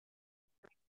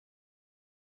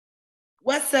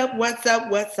What's up? What's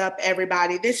up? What's up,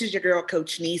 everybody? This is your girl,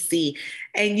 Coach Nisi,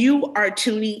 and you are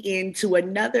tuning in to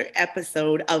another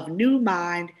episode of New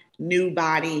Mind, New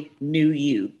Body, New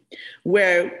You,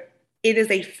 where it is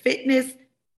a fitness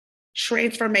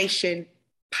transformation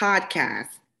podcast,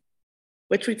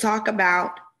 which we talk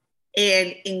about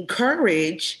and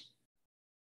encourage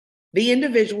the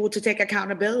individual to take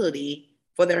accountability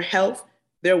for their health,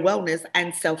 their wellness,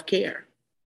 and self care.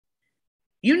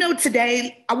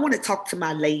 Today I want to talk to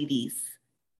my ladies.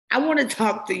 I want to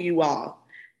talk to you all.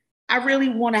 I really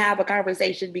want to have a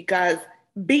conversation because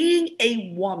being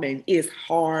a woman is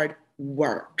hard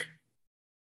work.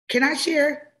 Can I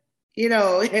share? Can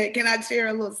I share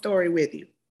a little story with you?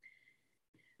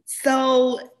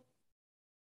 So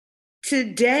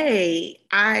today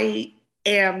I'm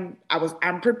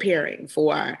preparing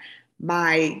for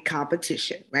my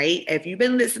competition, right? If you've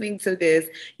been listening to this,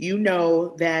 you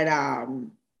know that uh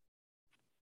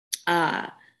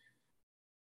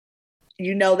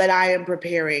I am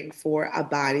preparing for a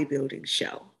bodybuilding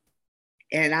show.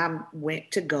 And I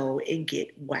went to go and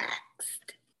get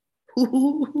waxed.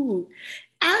 Ooh,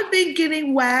 I've been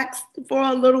getting waxed for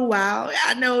a little while.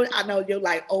 I know you're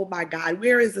like, oh my God,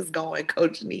 where is this going,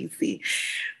 Coach Nisi?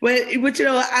 But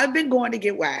I've been going to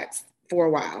get waxed for a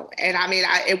while. And I mean,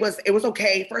 it was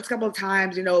okay. First couple of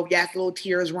times, yes, little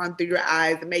tears run through your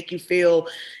eyes and make you feel,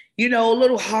 a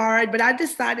little hard. But I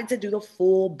decided to do the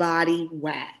full body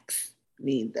wax. I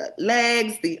mean, the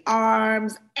legs, the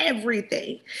arms,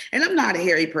 everything. And I'm not a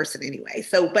hairy person anyway.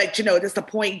 So, but just the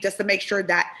point, just to make sure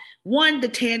that one, the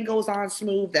tan goes on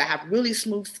smooth, that I have really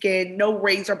smooth skin, no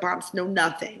razor bumps, no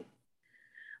nothing.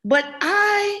 But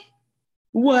I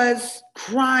was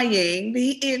crying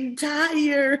the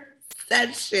entire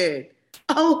session.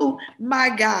 Oh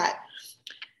my God.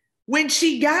 When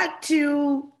she got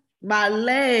to my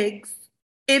legs,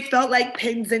 it felt like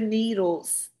pins and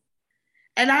needles.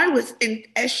 And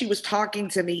as she was talking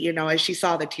to me, as she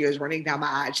saw the tears running down my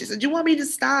eyes, she said, "Do you want me to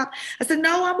stop?" I said,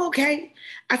 "No, I'm okay."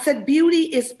 I said,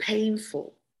 "Beauty is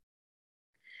painful,"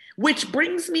 which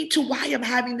brings me to why I'm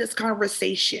having this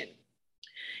conversation.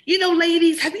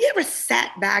 Ladies, have you ever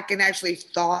sat back and actually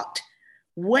thought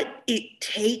what it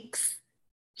takes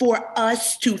for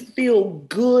us to feel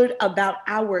good about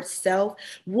ourselves,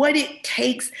 what it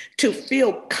takes to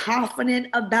feel confident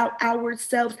about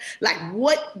ourselves? Like,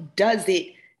 what does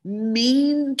it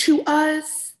mean to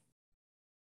us?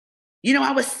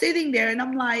 I was sitting there and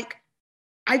I'm like,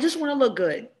 I just want to look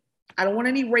good. I don't want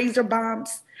any razor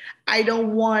bumps. I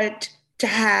don't want to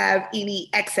have any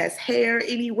excess hair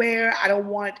anywhere. I don't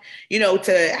want,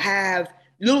 to have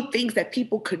little things that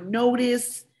people could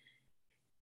notice.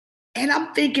 And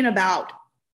I'm thinking about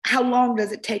how long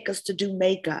does it take us to do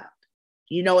makeup?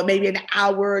 Maybe an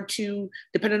hour or two,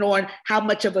 depending on how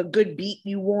much of a good beat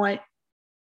you want.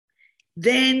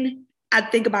 Then I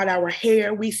think about our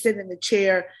hair. We sit in the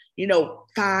chair,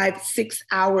 5, 6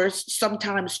 hours,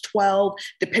 sometimes 12,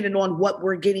 depending on what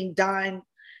we're getting done.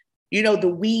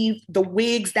 The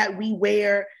wigs that we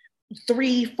wear,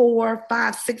 3, 4,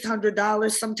 5,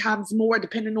 $600, sometimes more,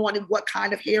 depending on what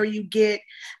kind of hair you get.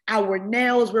 Our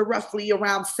nails were roughly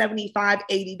around $75,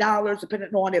 $80,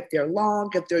 depending on if they're long,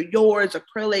 if they're yours,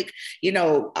 acrylic,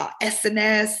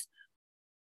 SNS.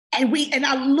 And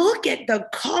I look at the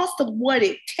cost of what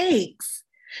it takes.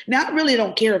 Now, I really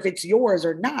don't care if it's yours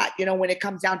or not, when it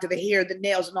comes down to the hair, the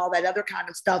nails, and all that other kind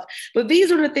of stuff. But these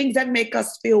are the things that make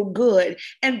us feel good.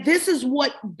 And this is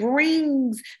what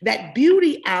brings that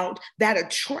beauty out that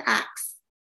attracts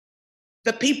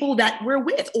the people that we're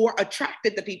with, or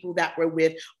attracted the people that we're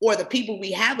with, or the people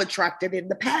we have attracted in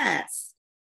the past.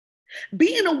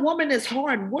 Being a woman is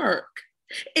hard work,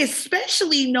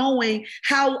 especially knowing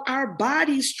how our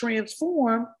bodies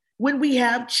transform when we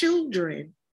have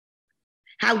children,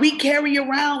 how we carry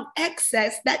around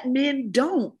excess that men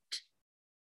don't.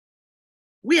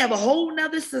 We have a whole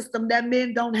nother system that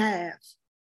men don't have.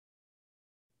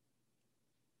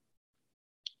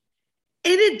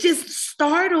 And it just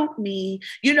startled me,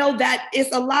 that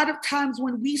it's a lot of times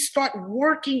when we start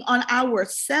working on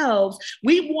ourselves,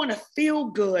 we want to feel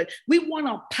good. We want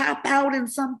to pop out in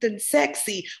something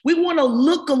sexy. We want to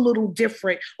look a little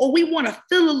different, or we want to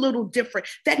feel a little different,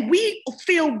 that we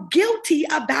feel guilty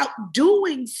about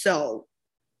doing so.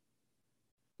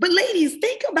 But ladies,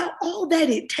 think about all that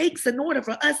it takes in order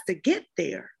for us to get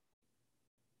there.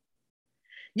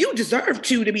 You deserve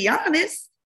to be honest.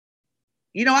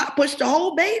 I pushed the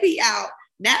whole baby out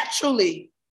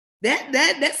naturally.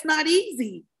 That's not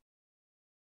easy.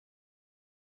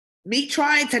 Me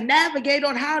trying to navigate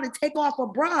on how to take off a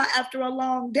bra after a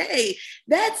long day,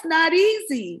 that's not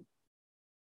easy.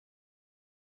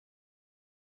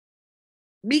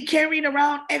 Me carrying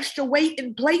around extra weight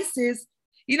in places,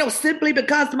 simply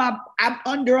because I'm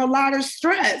under a lot of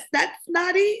stress. That's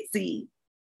not easy.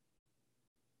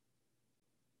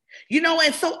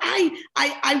 And so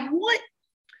I want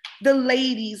the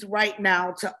ladies right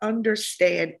now to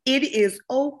understand it is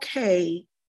okay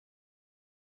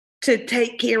to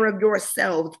take care of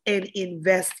yourselves and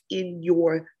invest in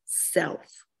yourself.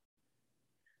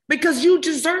 Because you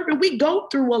deserve it. We go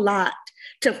through a lot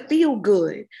to feel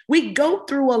good. We go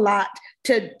through a lot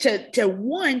to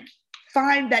one,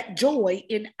 find that joy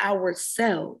in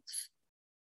ourselves.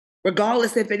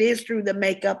 Regardless if it is through the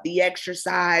makeup, the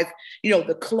exercise,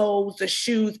 the clothes, the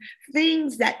shoes,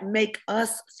 things that make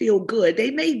us feel good.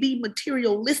 They may be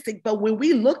materialistic, but when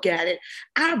we look at it,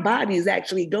 our bodies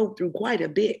actually go through quite a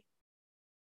bit.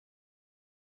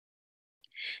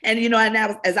 And,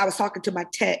 as I was talking to my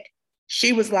tech,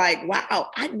 she was like,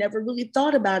 wow, I never really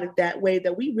thought about it that way,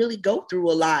 that we really go through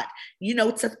a lot,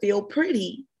 to feel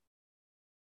pretty.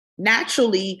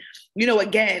 Naturally,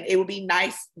 again, it would be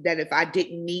nice that if I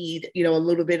didn't need, a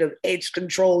little bit of edge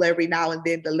control every now and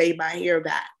then to lay my hair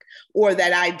back, or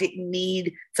that I didn't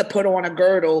need to put on a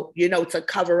girdle, to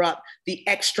cover up the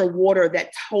extra water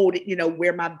that's holding,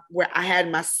 where I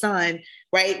had my son,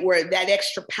 right, where that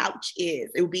extra pouch is.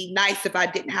 It would be nice if I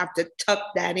didn't have to tuck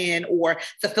that in or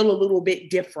to feel a little bit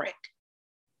different.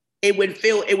 It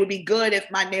would be good if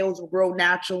my nails would grow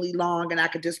naturally long and I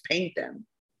could just paint them.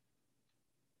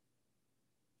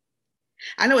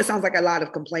 I know it sounds like a lot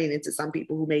of complaining to some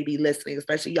people who may be listening,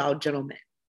 especially y'all gentlemen.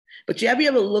 But have you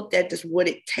ever looked at just what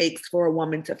it takes for a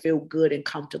woman to feel good and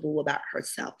comfortable about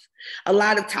herself? A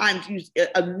lot of times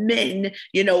men,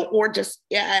 or just,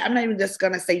 I'm not even just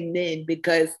going to say men,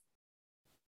 because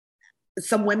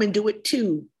some women do it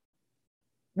too,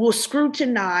 will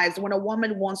scrutinize when a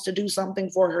woman wants to do something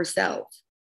for herself.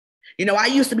 I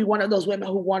used to be one of those women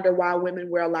who wonder why women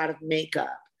wear a lot of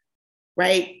makeup,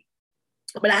 right?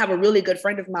 But I have a really good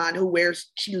friend of mine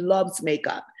she loves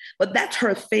makeup, but that's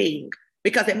her thing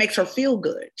because it makes her feel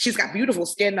good. She's got beautiful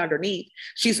skin underneath.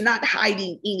 She's not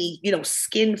hiding any,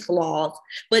 skin flaws.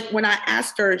 But when I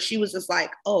asked her, she was just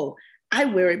like, oh, I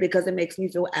wear it because it makes me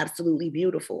feel absolutely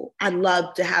beautiful. I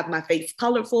love to have my face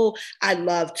colorful. I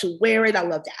love to wear it. I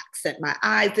love to accent my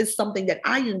eyes. It's something that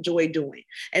I enjoy doing.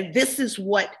 And this is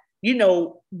what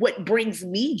brings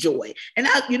me joy. And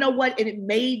and it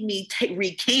made me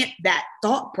recant that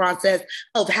thought process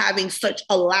of having such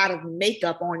a lot of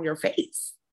makeup on your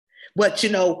face. But,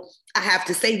 I have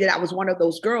to say that I was one of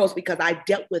those girls because I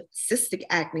dealt with cystic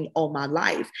acne all my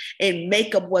life, and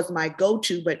makeup was my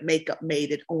go-to, but makeup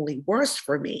made it only worse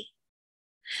for me.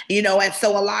 And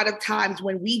so a lot of times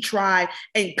when we try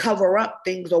and cover up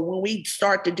things, or when we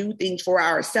start to do things for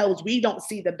ourselves, we don't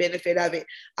see the benefit of it,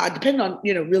 depending on,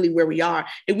 really where we are.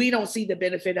 And we don't see the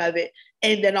benefit of it.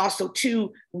 And then also,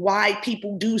 too, why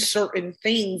people do certain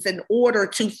things in order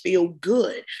to feel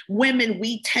good. Women,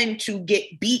 we tend to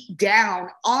get beat down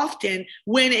often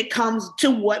when it comes to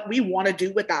what we want to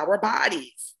do with our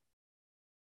bodies.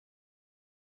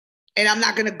 And I'm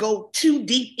not going to go too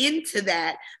deep into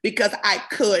that because I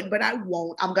could, but I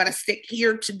won't. I'm going to stick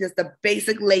here to just the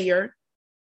basic layer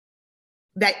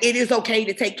that it is okay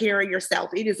to take care of yourself.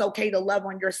 It is okay to love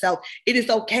on yourself. It is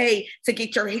okay to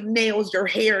get your nails, your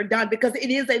hair done, because it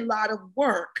is a lot of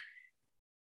work.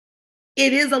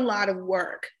 It is a lot of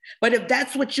work. But if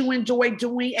that's what you enjoy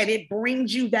doing and it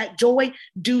brings you that joy,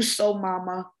 do so,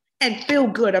 mama, and feel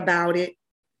good about it.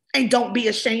 And don't be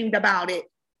ashamed about it.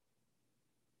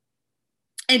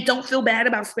 And don't feel bad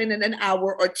about spending an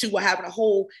hour or two or having a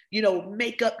whole,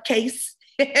 makeup case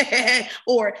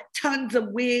or tons of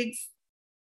wigs.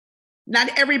 Not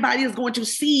everybody is going to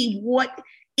see what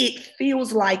it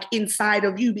feels like inside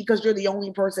of you because you're the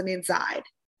only person inside.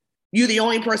 You're the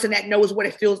only person that knows what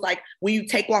it feels like when you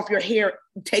take off your hair,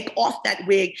 take off that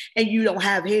wig and you don't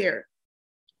have hair.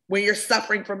 When you're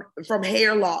suffering from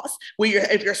hair loss,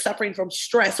 if you're suffering from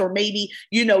stress, or maybe,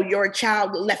 your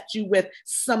child left you with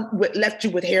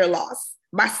hair loss.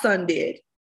 My son did.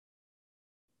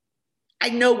 I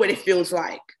know what it feels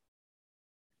like.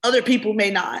 Other people may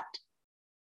not.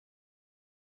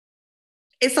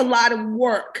 It's a lot of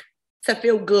work to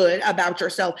feel good about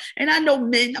yourself. And I know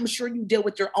men, I'm sure you deal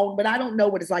with your own, but I don't know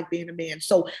what it's like being a man.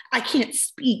 So I can't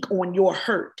speak on your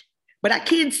hurt, but I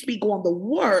can speak on the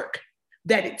work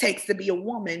that it takes to be a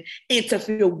woman and to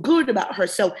feel good about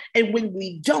herself. And when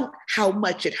we don't, how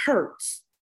much it hurts.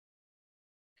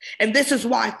 And this is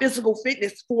why physical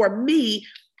fitness for me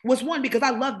was one, because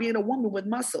I love being a woman with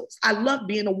muscles. I love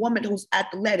being a woman who's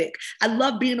athletic. I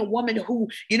love being a woman who,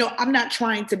 I'm not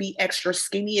trying to be extra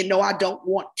skinny, and no, I don't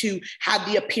want to have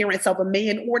the appearance of a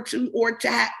man or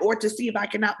to see if I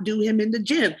can outdo him in the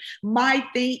gym. My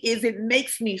thing is, it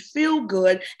makes me feel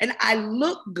good and I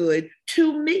look good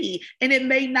to me, and it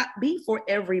may not be for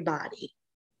everybody.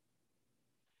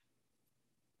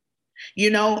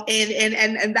 And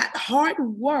that hard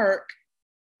work,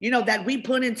 that we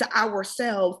put into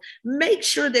ourselves, make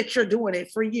sure that you're doing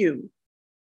it for you.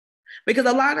 Because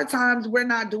a lot of times we're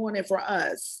not doing it for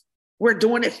us. We're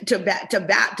doing it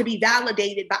to be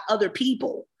validated by other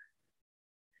people.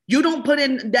 You don't put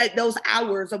in those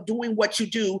hours of doing what you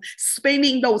do,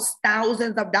 spending those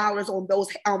thousands of dollars on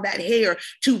that hair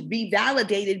to be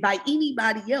validated by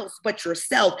anybody else but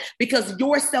yourself, because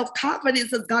your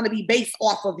self-confidence is going to be based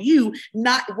off of you,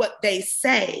 not what they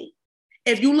say.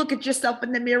 If you look at yourself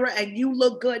in the mirror and you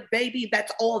look good, baby,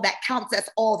 that's all that counts. That's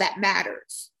all that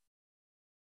matters.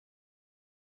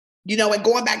 And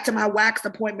going back to my wax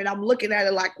appointment, I'm looking at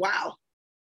it like, wow,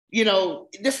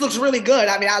 this looks really good.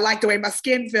 I mean, I like the way my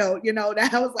skin felt,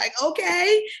 that I was like,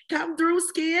 okay, come through,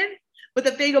 skin. But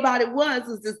the thing about it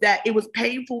was just that it was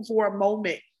painful for a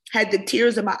moment, had the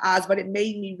tears in my eyes, but it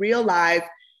made me realize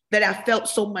that I felt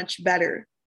so much better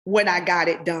when I got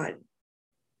it done.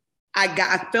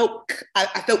 I felt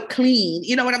clean.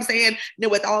 You know what I'm saying?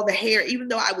 With all the hair, even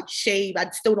though I would shave, I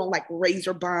still don't like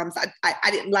razor bumps. I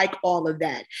didn't like all of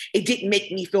that. It didn't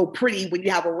make me feel pretty when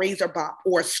you have a razor bump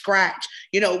or a scratch,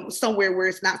 somewhere where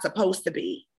it's not supposed to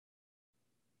be.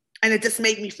 And it just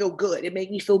made me feel good. It made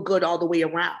me feel good all the way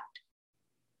around.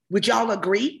 Would y'all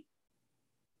agree?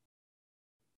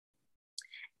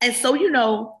 And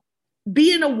so,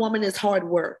 being a woman is hard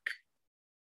work.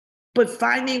 But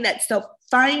finding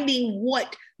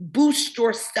what boosts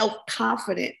your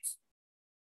self-confidence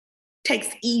takes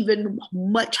even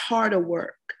much harder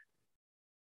work,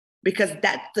 because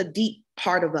that's the deep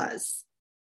part of us.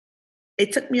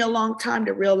 It took me a long time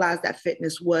to realize that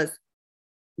fitness was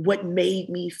what made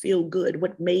me feel good,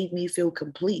 what made me feel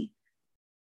complete,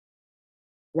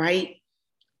 right?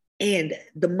 And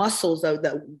the muscles of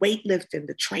the weightlifting,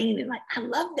 the training, like, I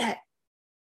love that.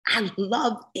 I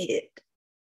love it.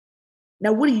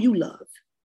 Now, what do you love?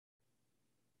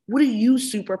 What are you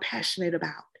super passionate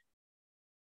about?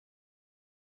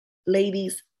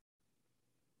 Ladies,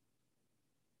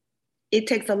 it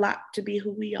takes a lot to be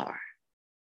who we are.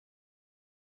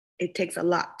 It takes a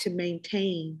lot to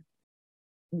maintain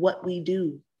what we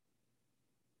do.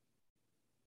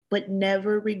 But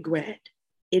never regret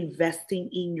investing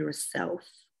in yourself.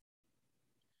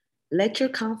 Let your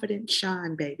confidence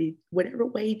shine, baby, whatever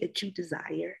way that you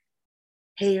desire.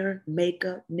 Hair,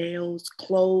 makeup, nails,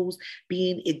 clothes,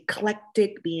 being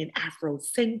eclectic, being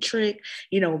Afrocentric,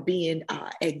 being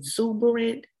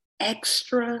exuberant,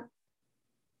 extra.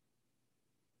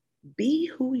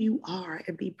 Be who you are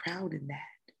and be proud in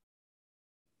that.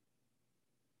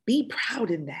 Be proud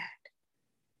in that.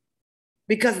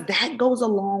 Because that goes a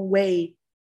long way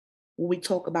when we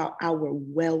talk about our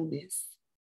wellness,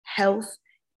 health,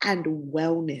 and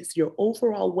wellness. Your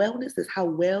overall wellness is how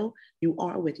well you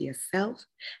are with yourself,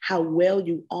 how well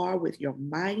you are with your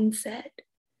mindset.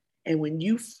 And when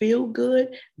you feel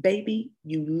good, baby,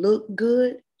 you look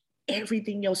good,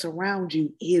 everything else around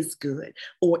you is good,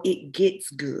 or it gets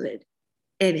good,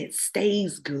 and it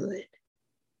stays good.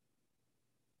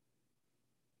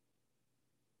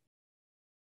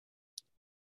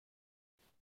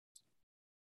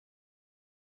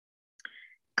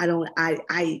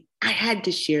 I had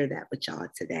to share that with y'all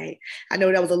today. I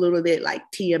know that was a little bit like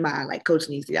TMI, like Coach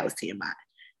Niecy, that was TMI.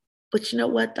 But you know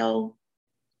what though?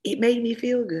 It made me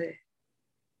feel good.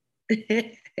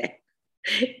 it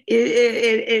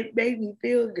made me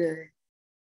feel good.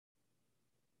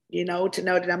 To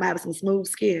know that I'm having some smooth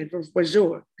skin for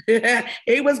sure.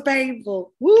 It was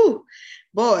painful. Woo!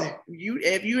 Boy,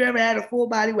 if you ever had a full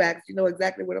body wax, you know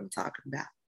exactly what I'm talking about.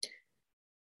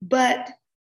 But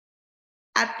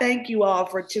I thank you all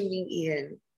for tuning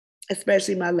in,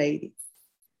 especially my ladies.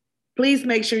 Please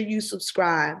make sure you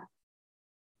subscribe.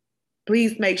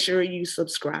 Please make sure you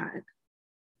subscribe.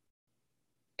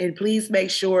 And please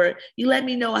make sure you let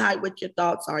me know what your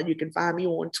thoughts are. You can find me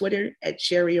on Twitter at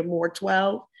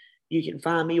SherryAmore12. You can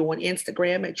find me on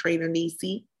Instagram at Trainer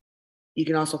Niecy. You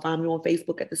can also find me on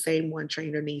Facebook at the same one,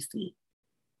 Trainer Niecy.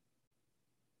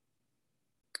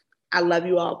 I love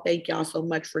you all. Thank y'all so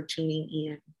much for tuning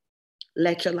in.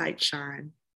 Let your light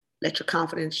shine. Let your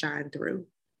confidence shine through.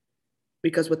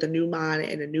 Because with a new mind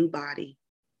and a new body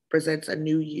presents a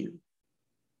new you,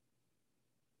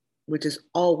 which is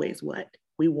always what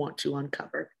we want to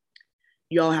uncover.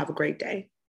 You all have a great day.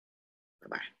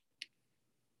 Bye-bye.